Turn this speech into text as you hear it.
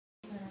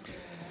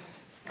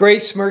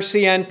Grace,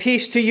 mercy, and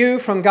peace to you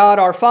from God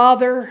our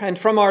Father and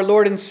from our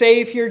Lord and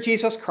Savior,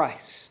 Jesus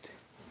Christ.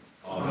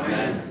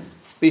 Amen.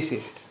 Be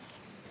seated.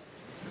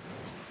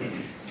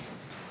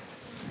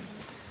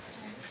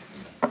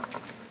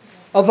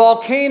 A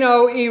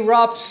volcano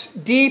erupts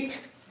deep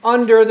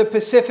under the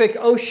Pacific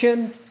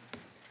Ocean,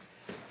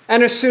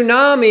 and a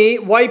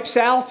tsunami wipes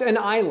out an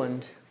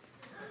island.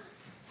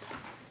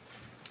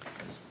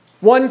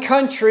 One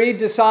country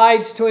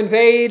decides to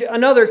invade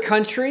another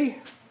country,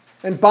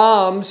 and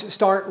bombs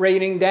start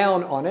raining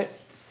down on it.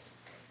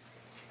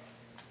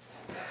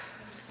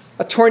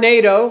 A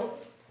tornado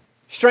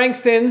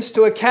strengthens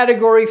to a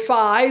Category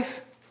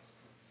 5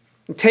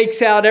 and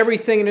takes out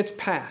everything in its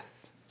path.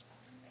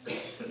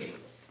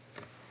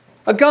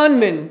 A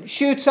gunman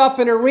shoots up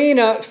an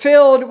arena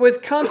filled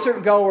with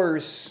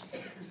concertgoers,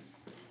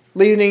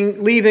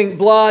 leaving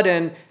blood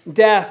and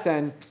death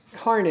and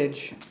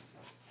carnage.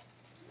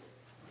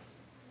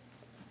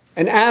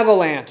 An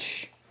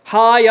avalanche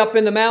high up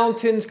in the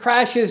mountains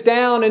crashes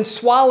down and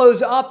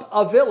swallows up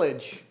a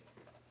village.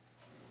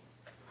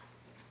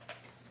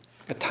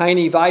 A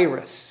tiny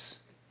virus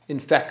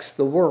infects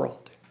the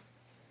world.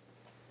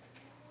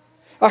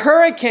 A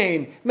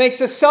hurricane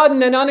makes a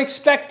sudden and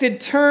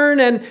unexpected turn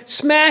and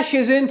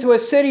smashes into a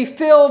city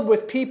filled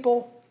with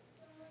people,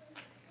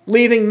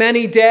 leaving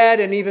many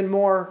dead and even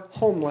more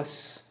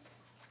homeless.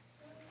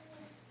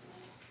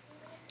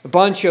 A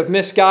bunch of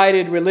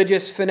misguided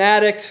religious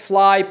fanatics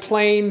fly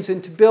planes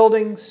into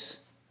buildings.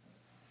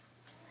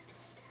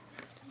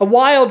 A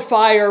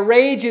wildfire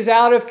rages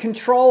out of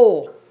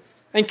control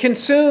and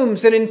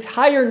consumes an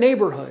entire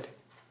neighborhood.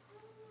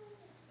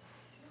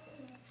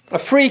 A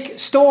freak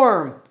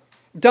storm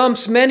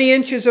dumps many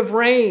inches of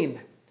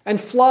rain,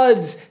 and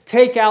floods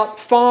take out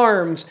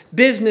farms,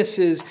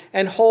 businesses,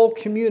 and whole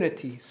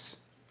communities.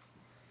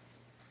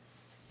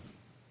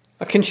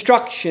 A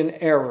construction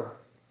error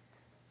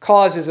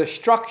causes a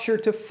structure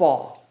to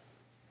fall,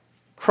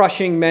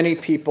 crushing many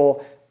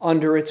people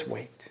under its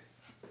weight.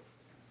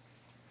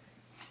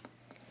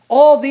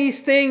 All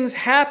these things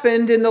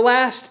happened in the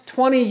last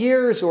 20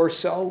 years or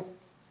so,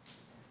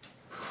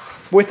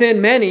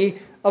 within many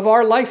of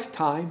our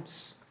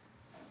lifetimes.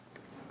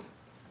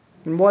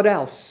 And what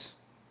else?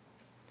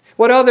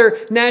 What other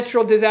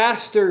natural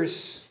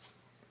disasters,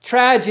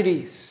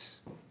 tragedies,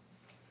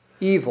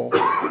 evil?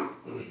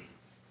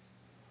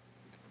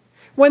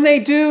 When they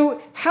do,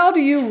 how do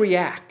you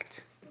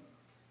react?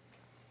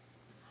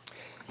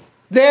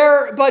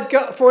 There,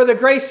 but for the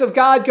grace of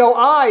God go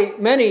I,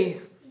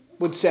 many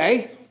would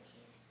say.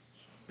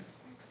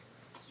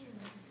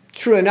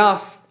 True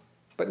enough,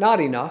 but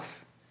not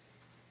enough.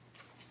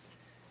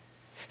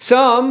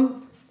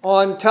 Some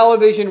on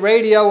television,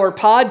 radio, or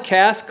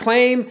podcast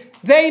claim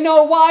they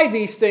know why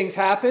these things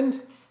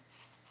happened.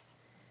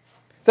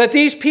 That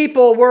these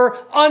people were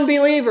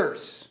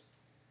unbelievers.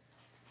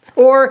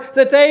 Or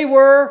that they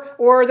were,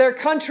 or their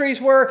countries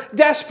were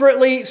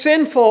desperately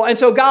sinful, and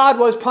so God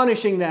was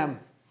punishing them.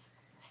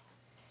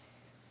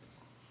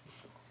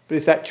 But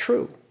is that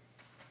true?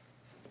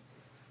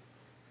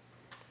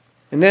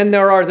 And then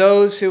there are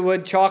those who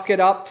would chalk it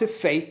up to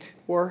fate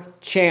or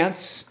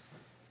chance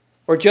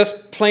or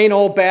just plain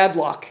old bad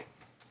luck,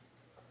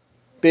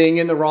 being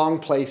in the wrong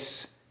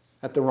place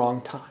at the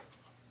wrong time.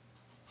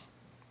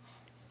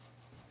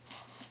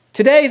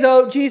 Today,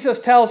 though, Jesus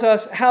tells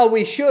us how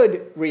we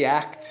should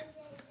react.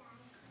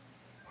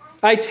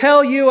 I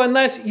tell you,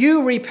 unless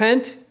you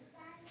repent,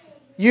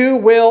 you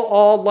will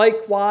all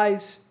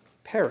likewise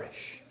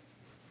perish.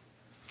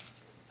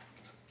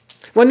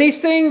 When these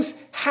things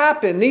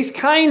happen, these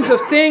kinds of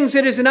things,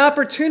 it is an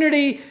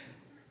opportunity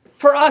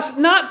for us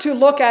not to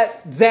look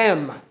at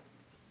them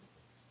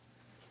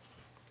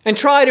and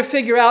try to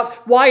figure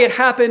out why it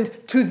happened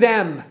to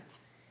them.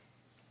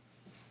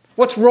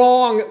 What's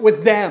wrong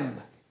with them?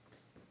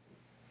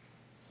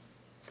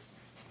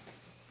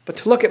 But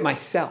to look at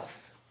myself.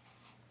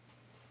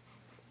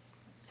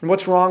 And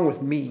what's wrong with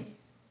me?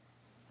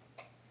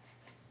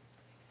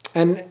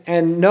 And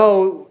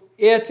know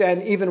it,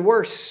 and even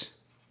worse,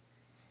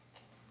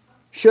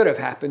 should have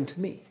happened to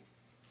me.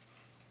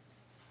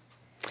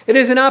 It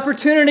is an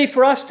opportunity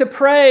for us to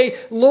pray,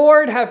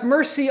 Lord, have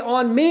mercy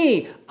on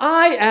me.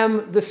 I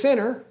am the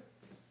sinner.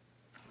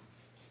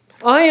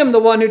 I am the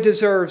one who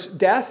deserves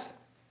death.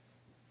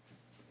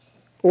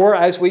 Or,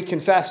 as we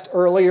confessed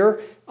earlier,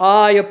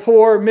 I, a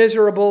poor,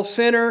 miserable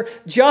sinner,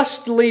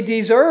 justly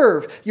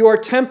deserve your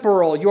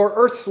temporal, your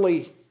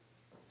earthly,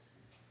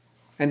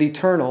 and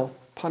eternal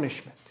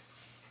punishment.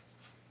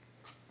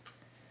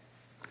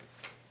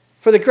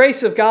 For the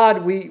grace of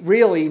God we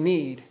really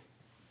need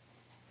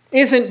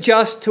isn't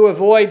just to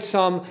avoid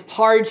some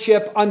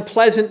hardship,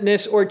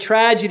 unpleasantness, or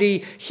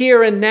tragedy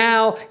here and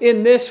now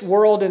in this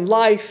world and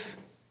life.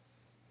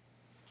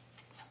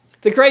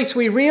 The grace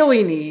we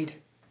really need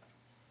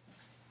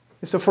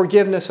is the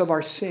forgiveness of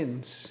our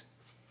sins,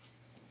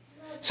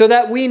 so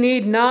that we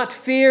need not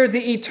fear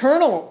the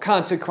eternal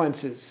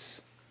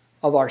consequences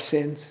of our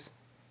sins.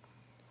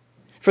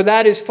 For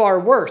that is far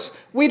worse.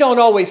 We don't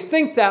always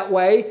think that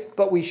way,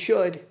 but we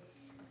should.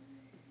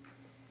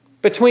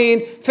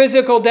 between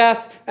physical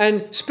death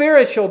and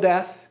spiritual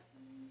death,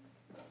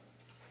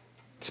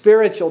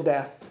 spiritual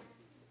death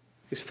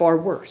is far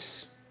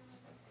worse.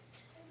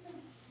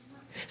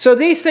 So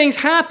these things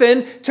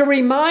happen to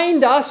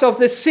remind us of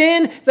the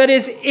sin that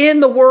is in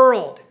the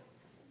world.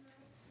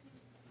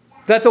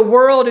 That the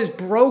world is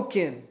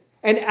broken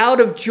and out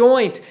of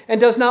joint and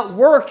does not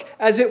work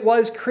as it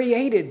was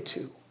created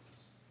to.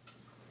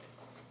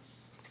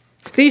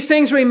 These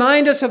things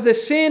remind us of the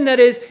sin that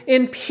is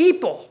in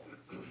people.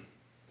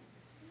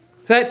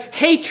 That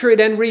hatred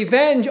and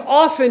revenge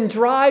often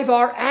drive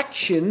our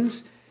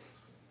actions,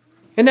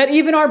 and that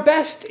even our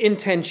best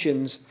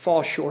intentions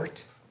fall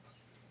short.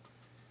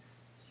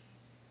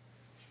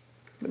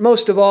 But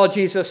most of all,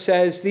 Jesus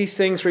says, these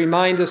things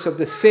remind us of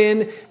the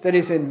sin that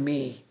is in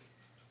me.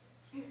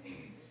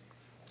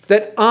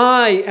 That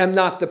I am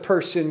not the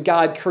person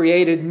God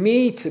created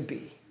me to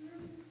be.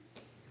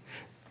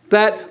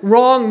 That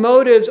wrong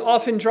motives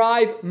often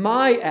drive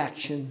my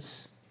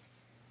actions.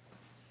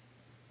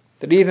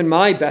 That even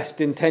my best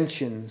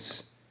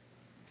intentions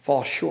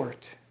fall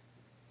short.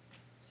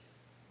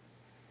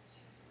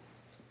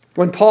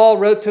 When Paul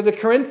wrote to the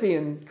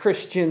Corinthian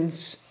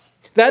Christians,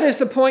 that is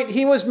the point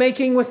he was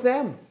making with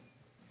them.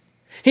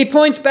 He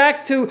points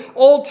back to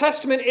Old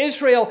Testament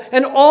Israel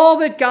and all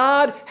that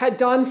God had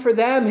done for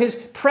them, his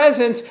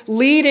presence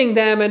leading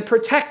them and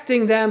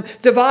protecting them,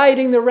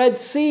 dividing the Red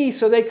Sea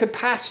so they could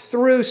pass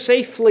through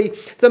safely,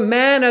 the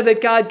manna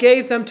that God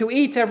gave them to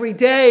eat every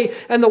day,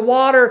 and the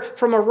water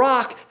from a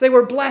rock. They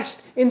were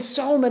blessed in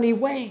so many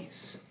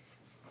ways.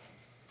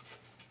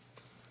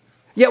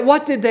 Yet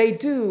what did they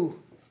do?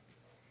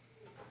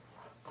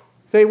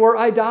 They were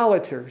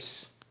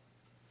idolaters.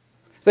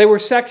 They were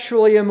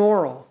sexually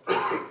immoral.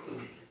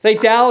 They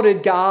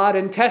doubted God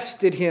and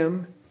tested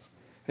him,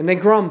 and they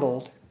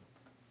grumbled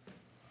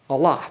a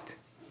lot.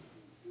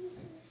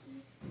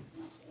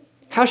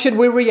 How should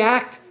we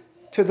react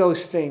to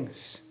those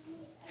things?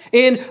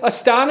 In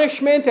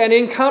astonishment and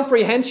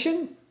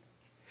incomprehension?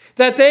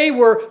 That they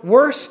were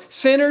worse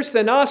sinners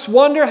than us?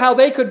 Wonder how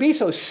they could be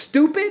so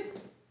stupid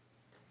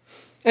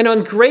and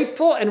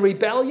ungrateful and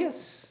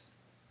rebellious?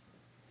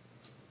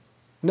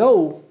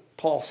 No,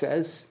 Paul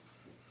says.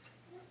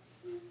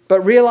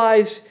 But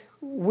realize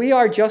we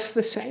are just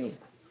the same.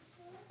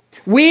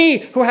 We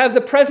who have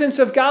the presence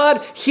of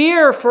God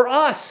here for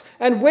us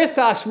and with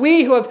us.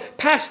 We who have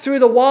passed through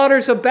the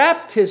waters of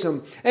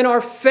baptism and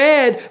are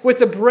fed with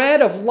the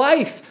bread of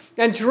life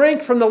and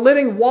drink from the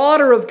living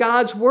water of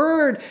God's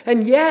word.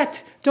 And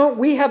yet, don't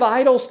we have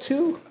idols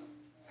too?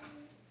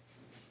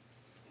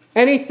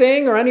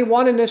 Anything or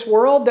anyone in this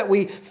world that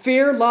we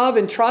fear, love,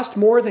 and trust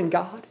more than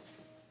God?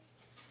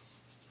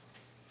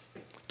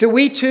 Do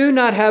we too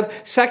not have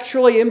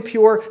sexually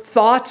impure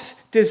thoughts,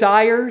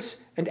 desires,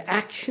 and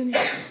actions?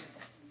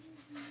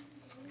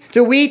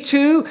 Do we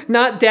too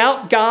not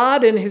doubt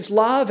God and his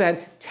love and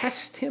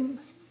test him?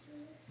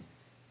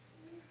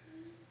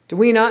 Do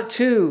we not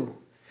too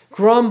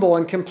grumble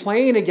and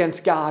complain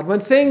against God when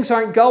things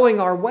aren't going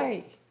our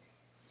way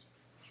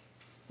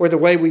or the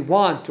way we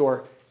want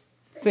or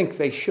think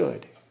they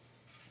should?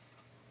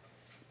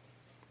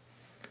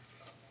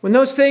 When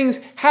those things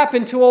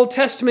happened to Old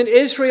Testament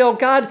Israel,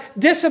 God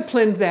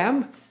disciplined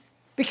them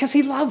because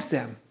he loved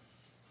them,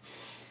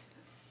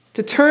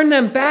 to turn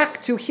them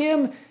back to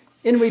him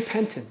in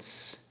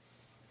repentance.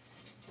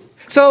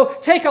 So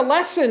take a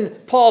lesson,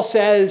 Paul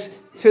says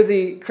to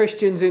the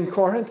Christians in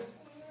Corinth.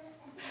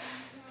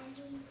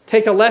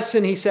 Take a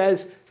lesson, he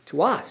says,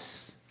 to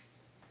us.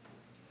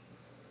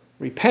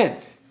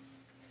 Repent,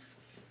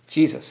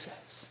 Jesus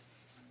says.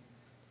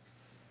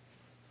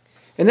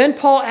 And then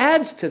Paul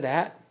adds to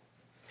that,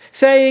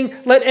 saying,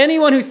 let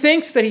anyone who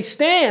thinks that he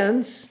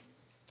stands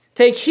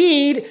take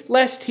heed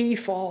lest he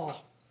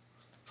fall.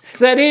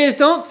 That is,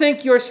 don't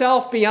think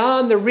yourself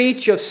beyond the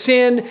reach of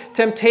sin,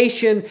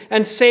 temptation,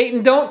 and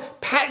Satan. Don't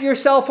pat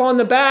yourself on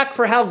the back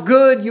for how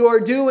good you're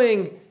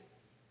doing,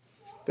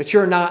 that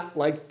you're not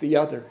like the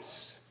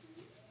others.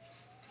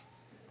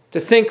 To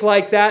think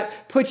like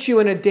that puts you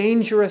in a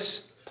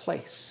dangerous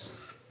place.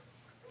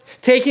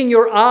 Taking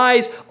your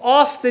eyes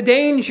off the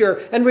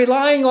danger and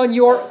relying on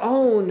your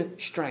own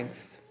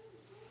strength.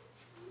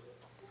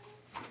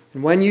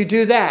 And when you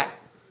do that,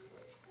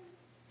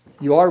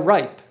 you are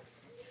ripe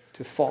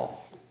to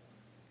fall.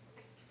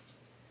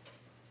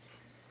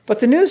 But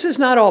the news is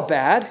not all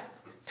bad.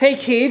 Take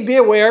heed, be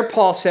aware,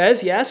 Paul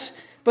says, yes.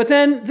 But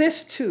then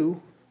this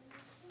too,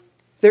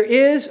 there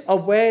is a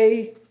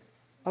way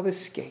of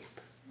escape.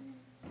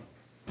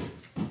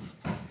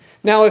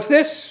 Now, if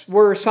this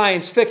were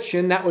science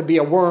fiction, that would be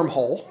a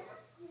wormhole.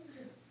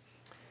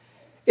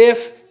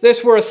 If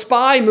this were a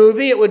spy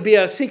movie, it would be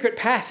a secret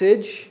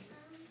passage.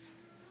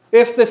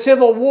 If the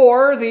Civil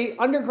War, the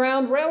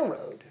Underground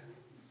Railroad.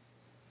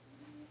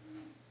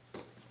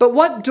 But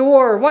what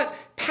door, what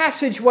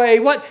passageway,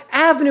 what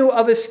avenue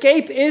of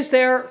escape is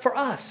there for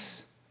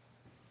us?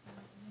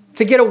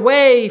 To get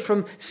away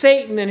from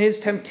Satan and his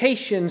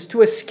temptations,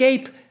 to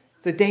escape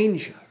the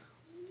danger.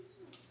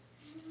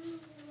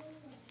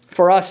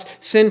 for us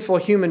sinful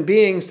human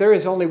beings, there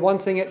is only one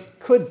thing it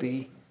could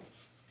be: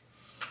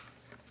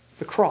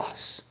 the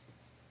cross.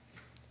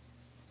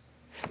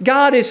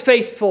 God is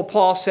faithful,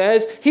 Paul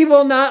says. He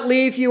will not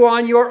leave you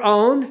on your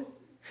own.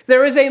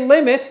 There is a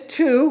limit,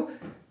 too,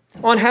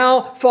 on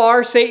how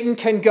far Satan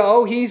can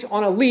go. He's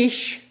on a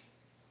leash.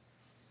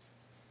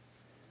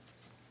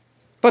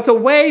 But the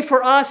way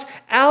for us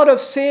out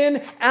of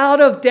sin,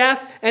 out of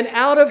death, and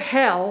out of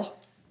hell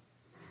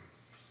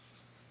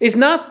is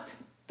not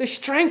the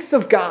strength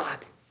of God,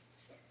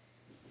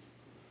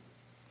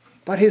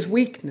 but His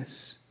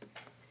weakness.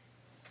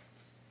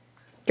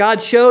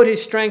 God showed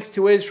His strength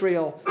to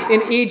Israel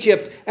in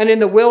Egypt and in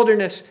the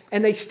wilderness,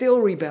 and they still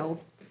rebelled.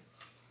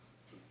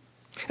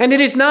 And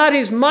it is not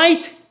His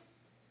might,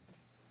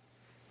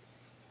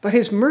 but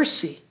His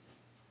mercy.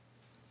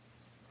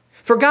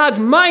 For God's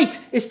might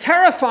is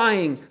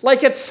terrifying,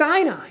 like at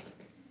Sinai.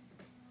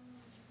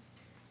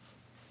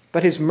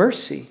 But His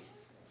mercy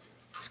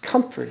is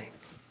comforting.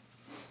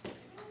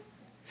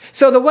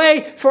 So the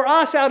way for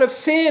us out of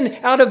sin,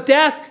 out of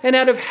death, and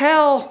out of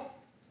hell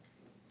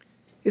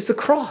is the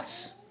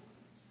cross.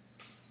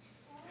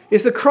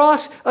 Is the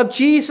cross of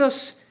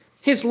Jesus,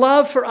 His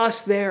love for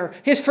us there,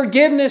 His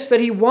forgiveness that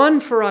He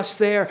won for us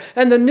there,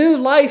 and the new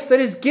life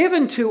that is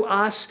given to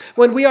us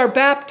when we are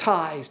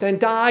baptized and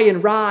die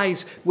and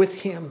rise with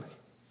Him.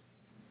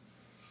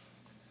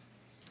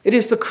 It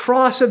is the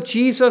cross of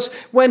Jesus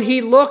when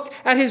He looked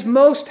at His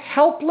most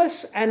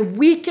helpless and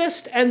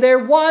weakest, and there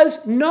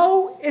was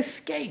no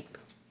escape.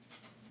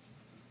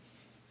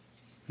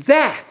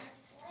 That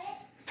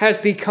has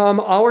become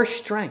our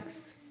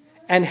strength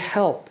and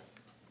help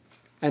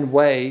and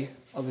way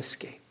of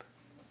escape.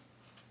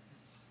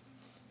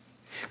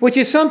 Which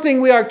is something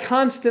we are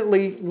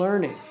constantly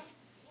learning.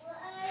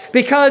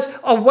 Because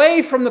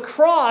away from the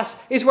cross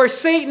is where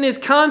Satan is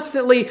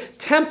constantly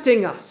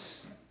tempting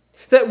us.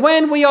 That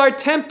when we are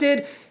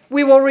tempted,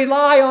 we will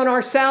rely on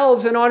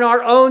ourselves and on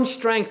our own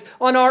strength,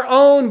 on our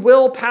own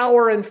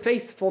willpower and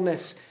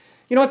faithfulness.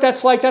 You know what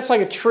that's like? That's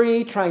like a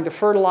tree trying to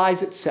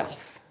fertilize itself.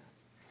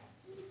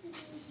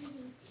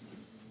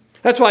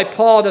 That's why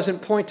Paul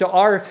doesn't point to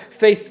our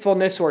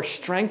faithfulness or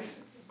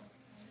strength,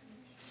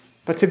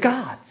 but to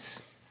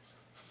God's.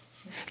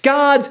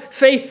 God's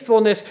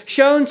faithfulness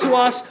shown to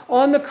us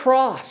on the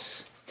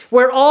cross,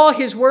 where all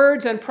His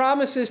words and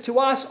promises to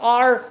us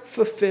are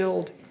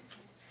fulfilled,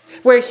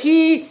 where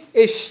He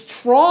is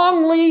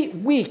strongly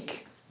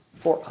weak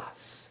for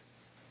us.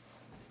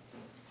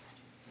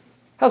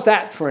 How's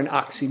that for an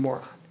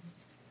oxymoron?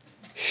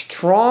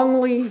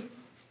 Strongly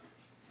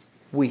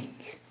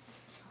weak.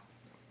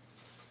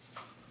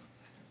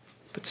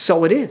 But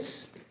so it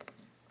is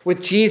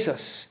with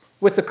Jesus,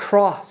 with the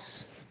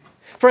cross.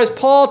 For as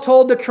Paul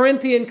told the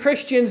Corinthian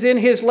Christians in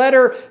his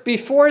letter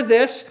before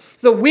this,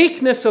 the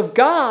weakness of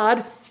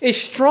God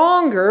is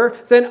stronger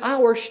than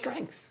our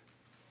strength.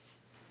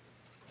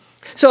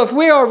 So if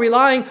we are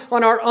relying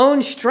on our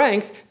own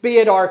strength, be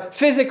it our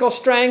physical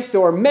strength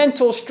or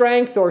mental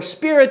strength or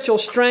spiritual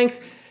strength,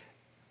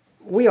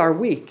 we are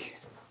weak.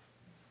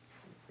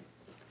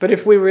 But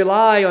if we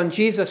rely on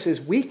Jesus'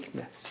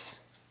 weakness,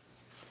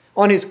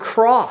 on His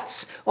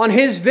cross, on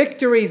His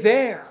victory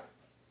there,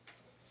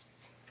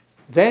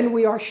 then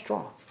we are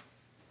strong.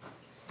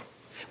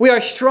 We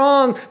are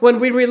strong when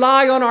we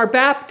rely on our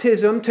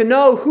baptism to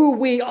know who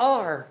we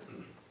are.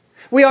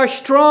 We are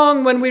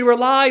strong when we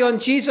rely on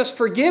Jesus'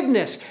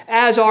 forgiveness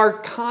as our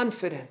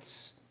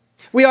confidence.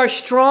 We are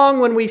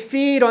strong when we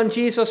feed on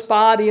Jesus'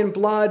 body and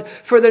blood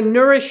for the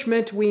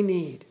nourishment we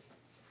need.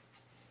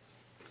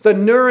 The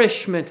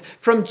nourishment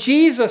from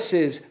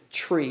Jesus'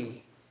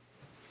 tree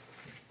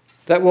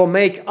that will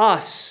make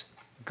us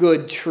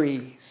good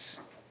trees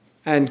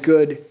and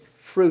good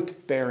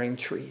fruit-bearing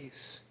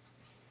trees.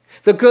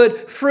 The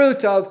good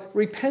fruit of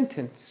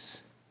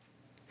repentance.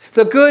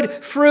 The good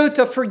fruit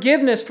of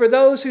forgiveness for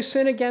those who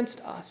sin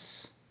against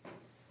us.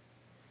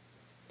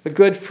 The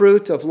good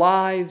fruit of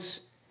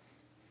lives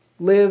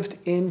lived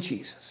in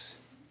Jesus.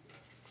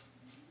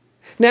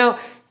 Now,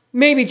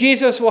 maybe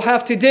Jesus will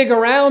have to dig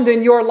around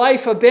in your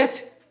life a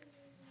bit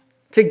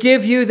to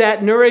give you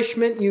that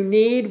nourishment you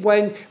need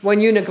when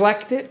you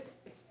neglect it.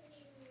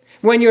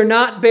 When you're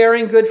not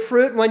bearing good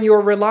fruit, when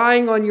you're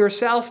relying on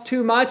yourself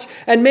too much,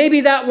 and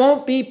maybe that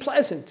won't be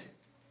pleasant.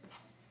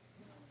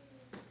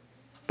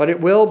 But it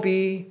will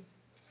be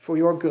for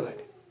your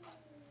good.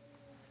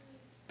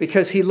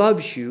 Because He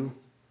loves you.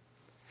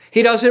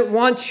 He doesn't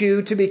want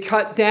you to be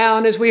cut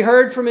down. As we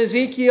heard from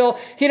Ezekiel,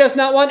 He does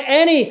not want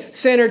any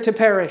sinner to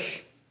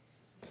perish.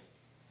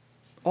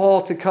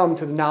 All to come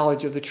to the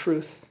knowledge of the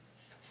truth.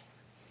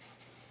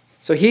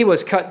 So He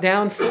was cut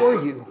down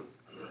for you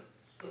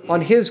on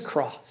His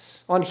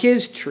cross, on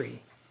His tree,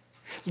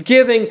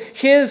 giving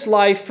His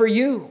life for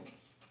you,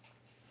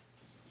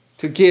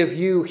 to give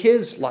you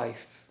His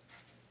life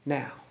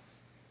now.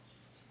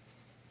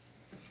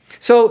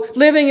 So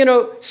living in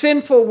a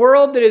sinful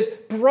world that is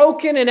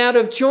broken and out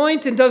of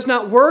joint and does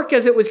not work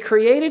as it was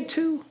created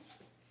to,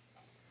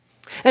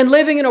 and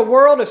living in a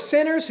world of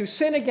sinners who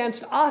sin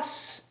against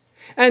us,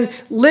 and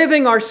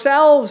living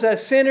ourselves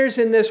as sinners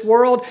in this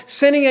world,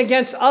 sinning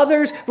against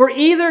others, we're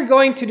either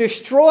going to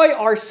destroy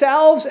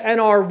ourselves and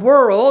our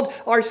world,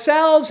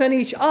 ourselves and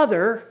each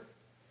other,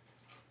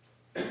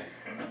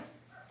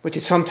 which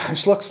it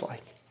sometimes looks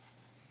like,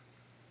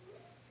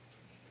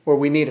 or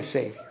we need a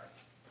Savior.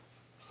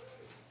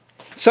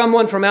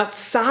 Someone from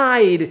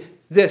outside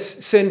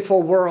this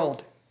sinful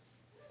world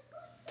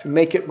to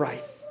make it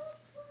right.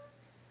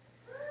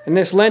 In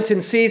this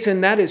Lenten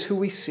season, that is who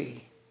we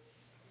see.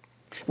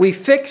 We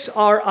fix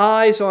our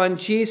eyes on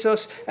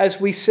Jesus as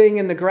we sing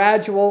in the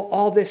gradual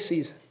all this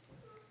season.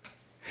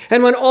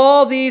 And when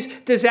all these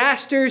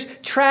disasters,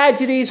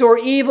 tragedies, or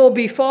evil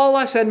befall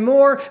us and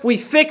more, we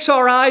fix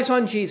our eyes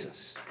on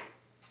Jesus.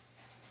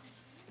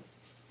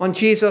 On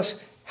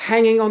Jesus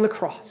hanging on the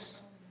cross,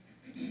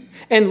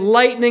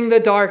 enlightening the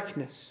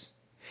darkness,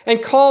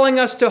 and calling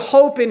us to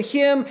hope in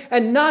Him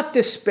and not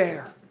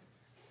despair.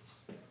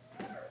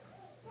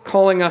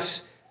 Calling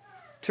us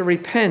to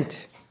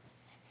repent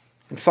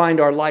and find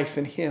our life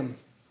in Him.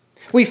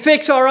 We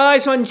fix our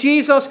eyes on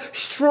Jesus,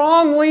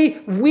 strongly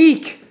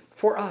weak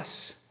for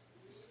us.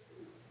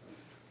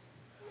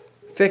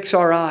 Fix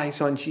our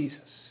eyes on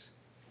Jesus.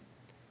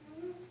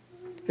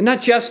 And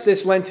not just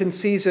this Lenten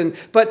season,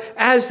 but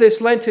as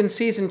this Lenten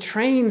season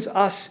trains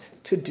us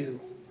to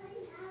do.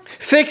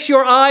 Fix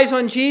your eyes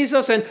on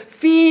Jesus and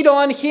feed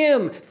on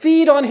Him.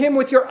 Feed on Him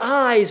with your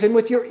eyes and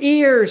with your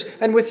ears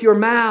and with your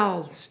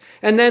mouths.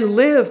 And then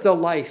live the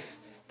life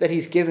that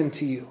He's given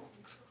to you.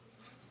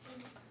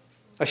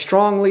 A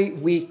strongly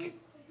weak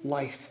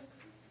life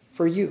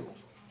for you.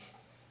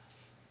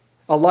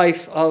 A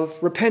life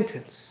of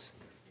repentance.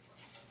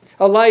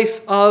 A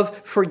life of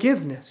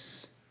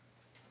forgiveness.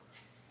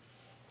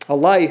 A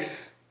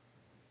life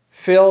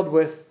filled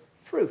with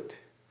fruit.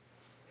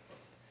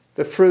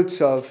 The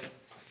fruits of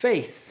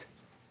faith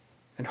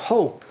and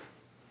hope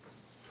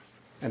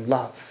and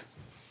love.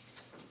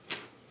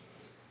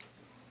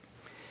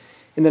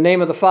 In the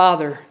name of the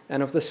Father,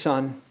 and of the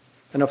Son,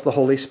 and of the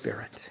Holy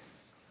Spirit.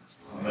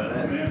 Amen.